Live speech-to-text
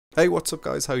Hey, what's up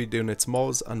guys, how you doing? It's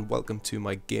Moz and welcome to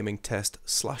my gaming test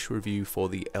 / review for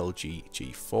the LG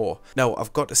G4. Now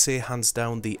I've got to say hands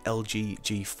down the LG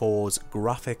G4's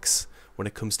graphics when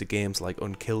it comes to games like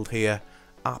Unkilled here,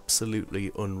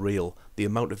 absolutely unreal. The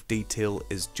amount of detail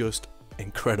is just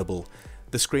incredible.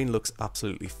 The screen looks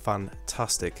absolutely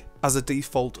fantastic. As a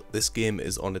default, this game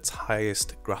is on its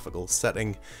highest graphical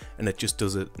setting and it just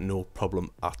does it no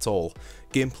problem at all.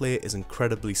 Gameplay is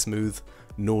incredibly smooth,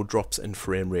 no drops in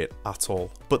frame rate at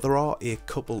all. But there are a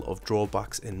couple of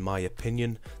drawbacks in my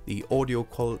opinion. The audio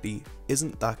quality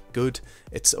isn't that good.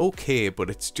 It's okay, but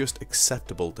it's just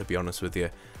acceptable to be honest with you.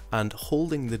 And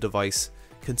holding the device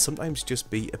can sometimes just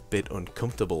be a bit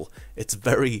uncomfortable. It's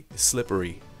very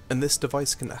slippery. And this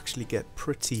device can actually get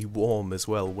pretty warm as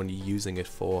well when you're using it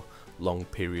for long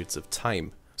periods of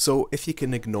time. So if you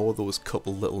can ignore those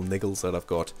couple little niggles that I've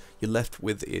got, you're left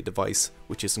with a device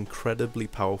which is incredibly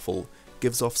powerful,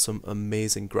 gives off some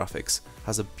amazing graphics,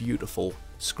 has a beautiful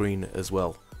screen as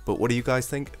well. But what do you guys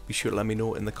think? Be sure to let me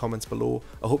know in the comments below.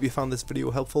 I hope you found this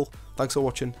video helpful. Thanks for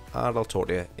watching and I'll talk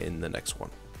to you in the next one.